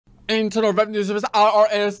Internal Revenue Service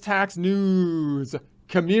IRS tax news.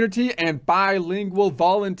 Community and bilingual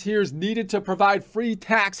volunteers needed to provide free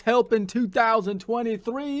tax help in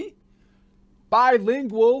 2023.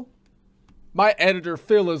 Bilingual. My editor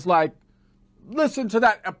Phil is like, listen to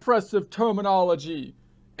that oppressive terminology,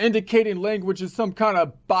 indicating language is some kind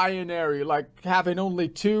of binary, like having only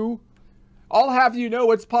two. I'll have you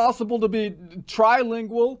know it's possible to be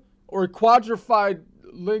trilingual or quadrified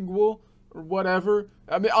lingual or whatever.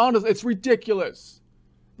 I mean, honestly, it's ridiculous.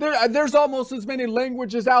 There's almost as many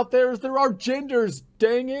languages out there as there are genders,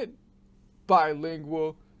 dang it.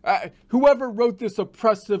 Bilingual. Whoever wrote this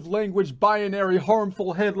oppressive language binary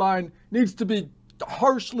harmful headline needs to be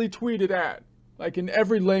harshly tweeted at, like in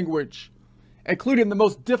every language, including the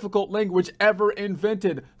most difficult language ever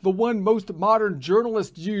invented, the one most modern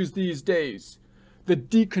journalists use these days, the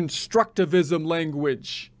deconstructivism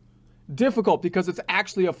language. Difficult because it's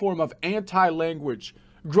actually a form of anti-language,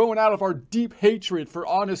 growing out of our deep hatred for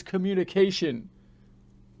honest communication,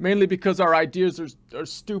 mainly because our ideas are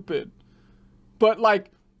stupid. But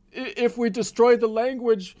like, if we destroy the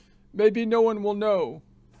language, maybe no one will know.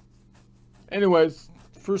 Anyways,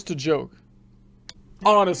 first a joke.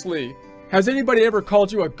 Honestly, has anybody ever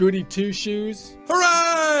called you a goody two-shoes?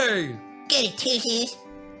 Hooray! Goody two-shoes.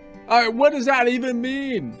 Alright, what does that even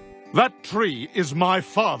mean? That tree is my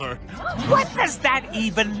father. What does that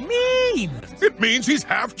even mean? It means he's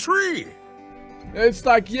half tree. It's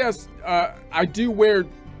like, yes, I do wear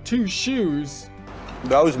two shoes.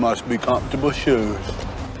 Those must be comfortable shoes.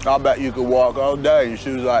 I bet you could walk all day in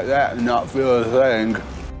shoes like that and not feel a thing.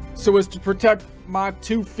 So as to protect my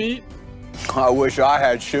 2 feet? I wish I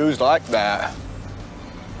had shoes like that.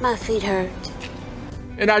 My feet hurt.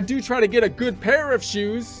 And I do try to get a good pair of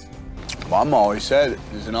shoes. Well, I'm always said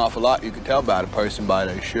there's an awful lot you can tell about a person by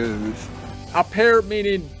their shoes. A pair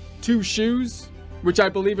meaning 2 shoes, which I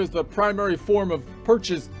believe is the primary form of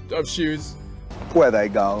purchase of shoes. Where they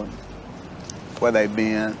going? Where they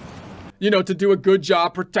been? You know, to do a good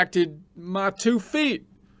job protecting my 2 feet.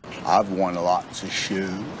 I've worn lots of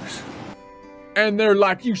shoes. And they're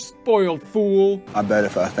like, you spoiled fool. I bet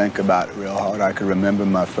if I think about it real hard, I could remember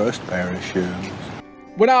my first pair of shoes.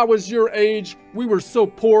 When I was your age, we were so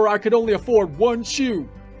poor I could only afford 1 shoe.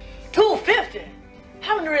 $2.50?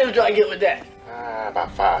 How many ribs do I get with that?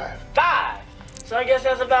 About 5. 5? So I guess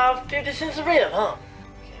that's about 50 cents a rib, huh?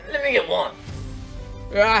 Let me get one.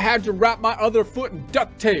 I had to wrap my other foot in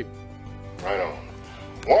duct tape. Right on.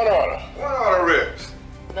 One order ribs.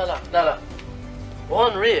 No.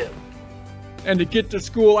 1 rib. And to get to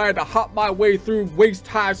school, I had to hop my way through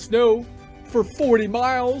waist-high snow for 40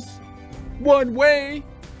 miles. One way.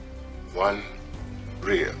 1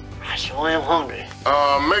 rib. I sure am hungry.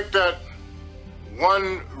 Make that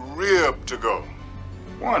 1 rib to go.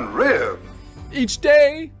 1 rib? Each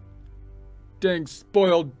day. Dang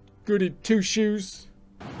spoiled goody two-shoes.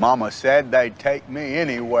 Mama said they'd take me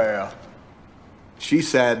anywhere. She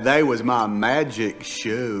said they was my magic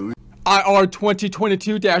shoes. IR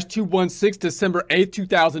 2022-216, December 8th,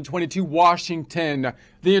 2022, Washington.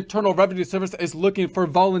 The Internal Revenue Service is looking for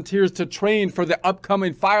volunteers to train for the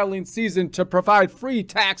upcoming filing season to provide free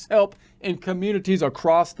tax help in communities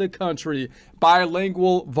across the country.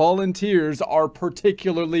 Bilingual volunteers are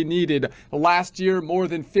particularly needed. Last year, more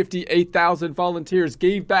than 58,000 volunteers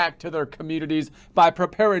gave back to their communities by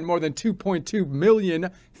preparing more than 2.2 million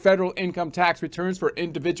federal income tax returns for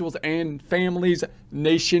individuals and families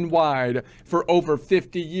nationwide. For over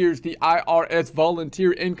 50 years, the IRS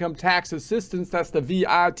Volunteer Income Tax Assistance, that's the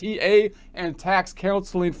VITA, and Tax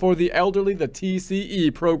Counseling for the Elderly, the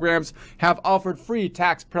TCE programs, have offered free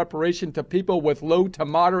tax preparation to people with low to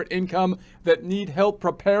moderate income that need help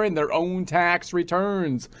preparing their own tax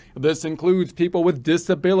returns. This includes people with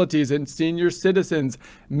disabilities and senior citizens.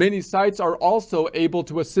 Many sites are also able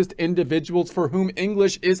to assist individuals for whom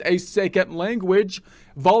English is a second language.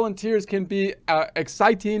 Volunteers can be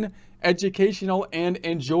exciting, educational, and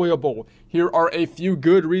enjoyable. Here are a few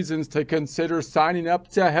good reasons to consider signing up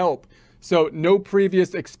to help. So, no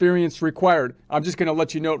previous experience required. I'm just going to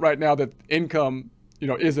let you know right now that income,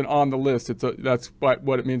 isn't on the list. That's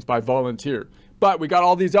what it means by volunteer. But we got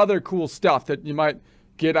all these other cool stuff that you might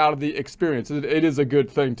get out of the experience. It is a good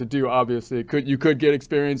thing to do, obviously. You could get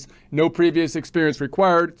experience. No previous experience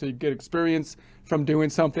required. So you get experience from doing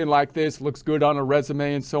something like this. Looks good on a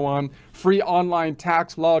resume and so on. Free online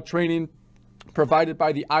tax law training provided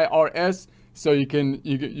by the IRS. So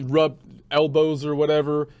you rub elbows or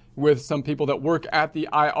whatever with some people that work at the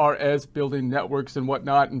IRS, building networks and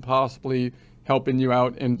whatnot, and possibly helping you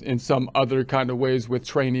out in some other kind of ways with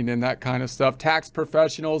training and that kind of stuff. Tax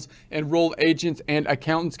professionals, enrolled agents, and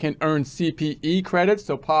accountants can earn CPE credits,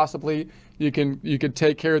 so possibly you could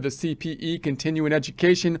take care of the CPE, continuing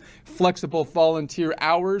education, flexible volunteer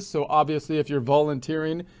hours. So obviously if you're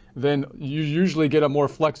volunteering, then you usually get a more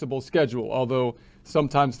flexible schedule, although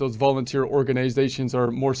sometimes those volunteer organizations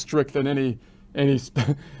are more strict than any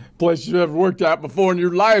place you've ever worked at before in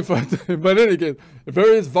your life. But anyway,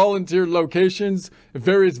 various volunteer locations,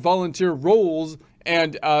 various volunteer roles,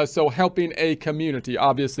 and so helping a community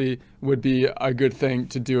obviously would be a good thing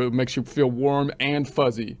to do. It makes you feel warm and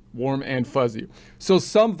fuzzy. So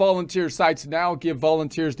some volunteer sites now give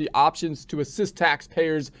volunteers the options to assist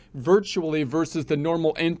taxpayers virtually versus the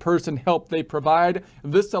normal in-person help they provide.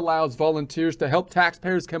 This allows volunteers to help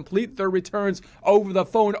taxpayers complete their returns over the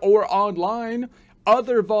phone or online.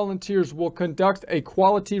 Other volunteers will conduct a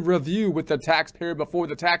quality review with the taxpayer before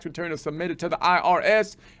the tax return is submitted to the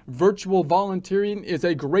IRS. Virtual volunteering is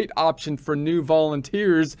a great option for new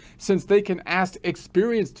volunteers since they can ask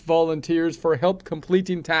experienced volunteers for help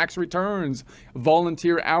completing tax returns.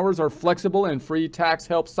 Volunteer hours are flexible and free tax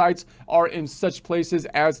help sites are in such places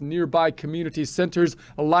as nearby community centers,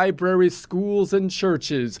 libraries, schools, and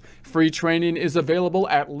churches. Free training is available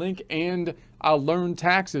at Link and Learn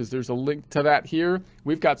Taxes. There's a link to that here.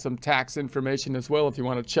 We've got some tax information as well if you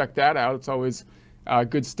want to check that out. It's always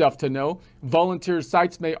good stuff to know. Volunteer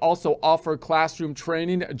sites may also offer classroom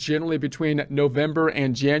training, generally between November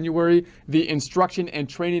and January. The instruction and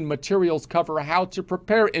training materials cover how to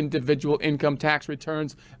prepare individual income tax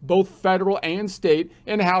returns, both federal and state,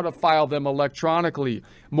 and how to file them electronically.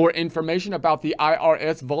 More information about the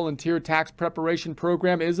IRS Volunteer Tax Preparation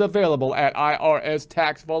Program is available at IRS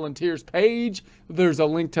Tax Volunteers page. There's a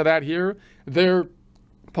link to that here.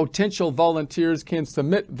 Potential volunteers can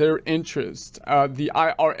submit their interest. The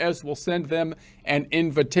IRS will send them an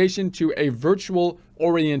invitation to a virtual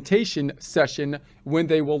orientation session where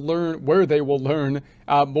they will learn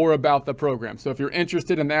more about the program. So if you're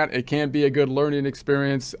interested in that, it can be a good learning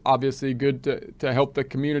experience. Obviously good to help the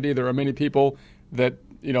community. There are many people that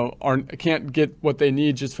can't get what they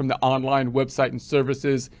need just from the online website and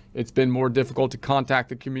services. It's been more difficult to contact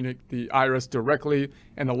the IRS directly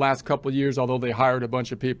in the last couple of years, although they hired a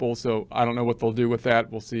bunch of people. So I don't know what they'll do with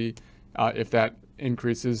that. We'll see if that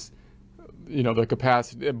increases, the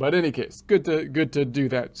capacity. But in any case, good to do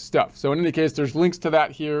that stuff. So in any case, there's links to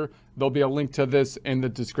that here. There'll be a link to this in the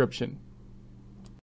description.